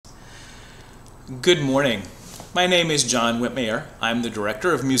Good morning. My name is John Whitmayer. I'm the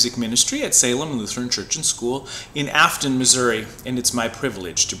Director of Music Ministry at Salem Lutheran Church and School in Affton, Missouri, and it's my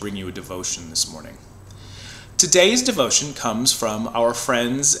privilege to bring you a devotion this morning. Today's devotion comes from our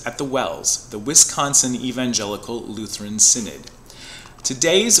friends at the Wells, the Wisconsin Evangelical Lutheran Synod.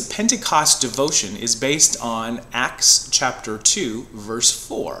 Today's Pentecost devotion is based on Acts chapter 2, verse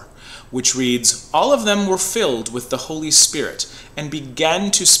 4, which reads, "All of them were filled with the Holy Spirit and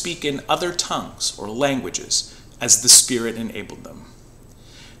began to speak in other tongues or languages as the Spirit enabled them."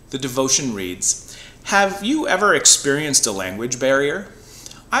 The devotion reads, "Have you ever experienced a language barrier?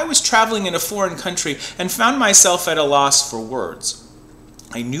 I was traveling in a foreign country and found myself at a loss for words.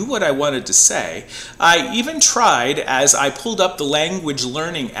 I knew what I wanted to say. I even tried as I pulled up the language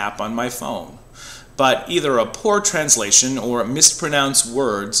learning app on my phone. But either a poor translation or mispronounced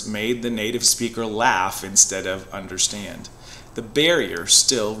words made the native speaker laugh instead of understand. The barrier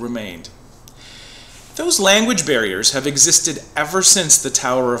still remained." Those language barriers have existed ever since the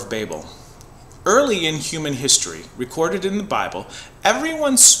Tower of Babel. Early in human history, recorded in the Bible,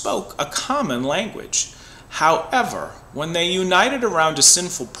 everyone spoke a common language. However, when they united around a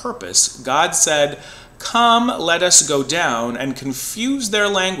sinful purpose, God said, "Come, let us go down and confuse their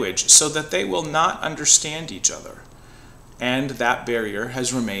language so that they will not understand each other." And that barrier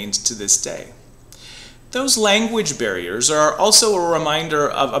has remained to this day. Those language barriers are also a reminder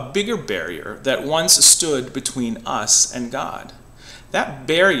of a bigger barrier that once stood between us and God. That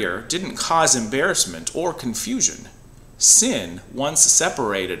barrier didn't cause embarrassment or confusion. Sin once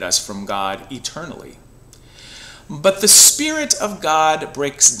separated us from God eternally. But the Spirit of God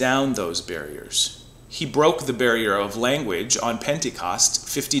breaks down those barriers. He broke the barrier of language on Pentecost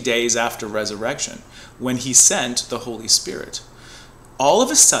 50 days after resurrection, when he sent the Holy Spirit. All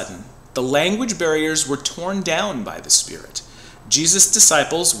of a sudden, the language barriers were torn down by the Spirit. Jesus'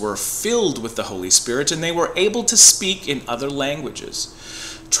 disciples were filled with the Holy Spirit, and they were able to speak in other languages.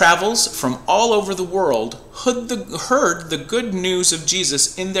 Travelers from all over the world heard the good news of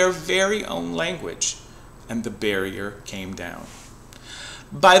Jesus in their very own language, and the barrier came down.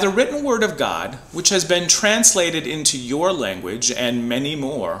 By the written word of God, which has been translated into your language and many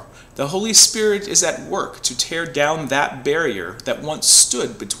more, the Holy Spirit is at work to tear down that barrier that once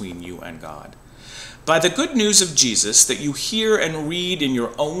stood between you and God. By the good news of Jesus that you hear and read in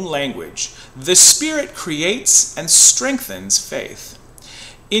your own language, the Spirit creates and strengthens faith.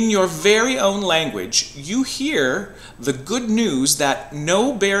 In your very own language, you hear the good news that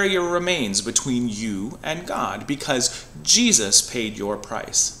no barrier remains between you and God because Jesus paid your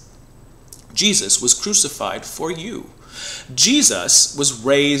price. Jesus was crucified for you. Jesus was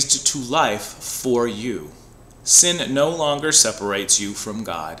raised to life for you. Sin no longer separates you from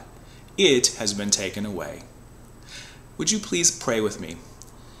God. It has been taken away. Would you please pray with me?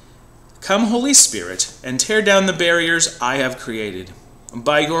 Come, Holy Spirit, and tear down the barriers I have created.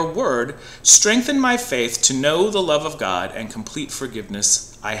 By your word, strengthen my faith to know the love of God and complete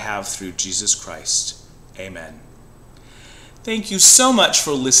forgiveness I have through Jesus Christ. Amen. Thank you so much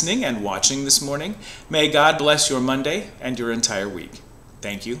for listening and watching this morning. May God bless your Monday and your entire week.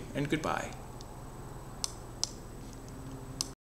 Thank you and goodbye.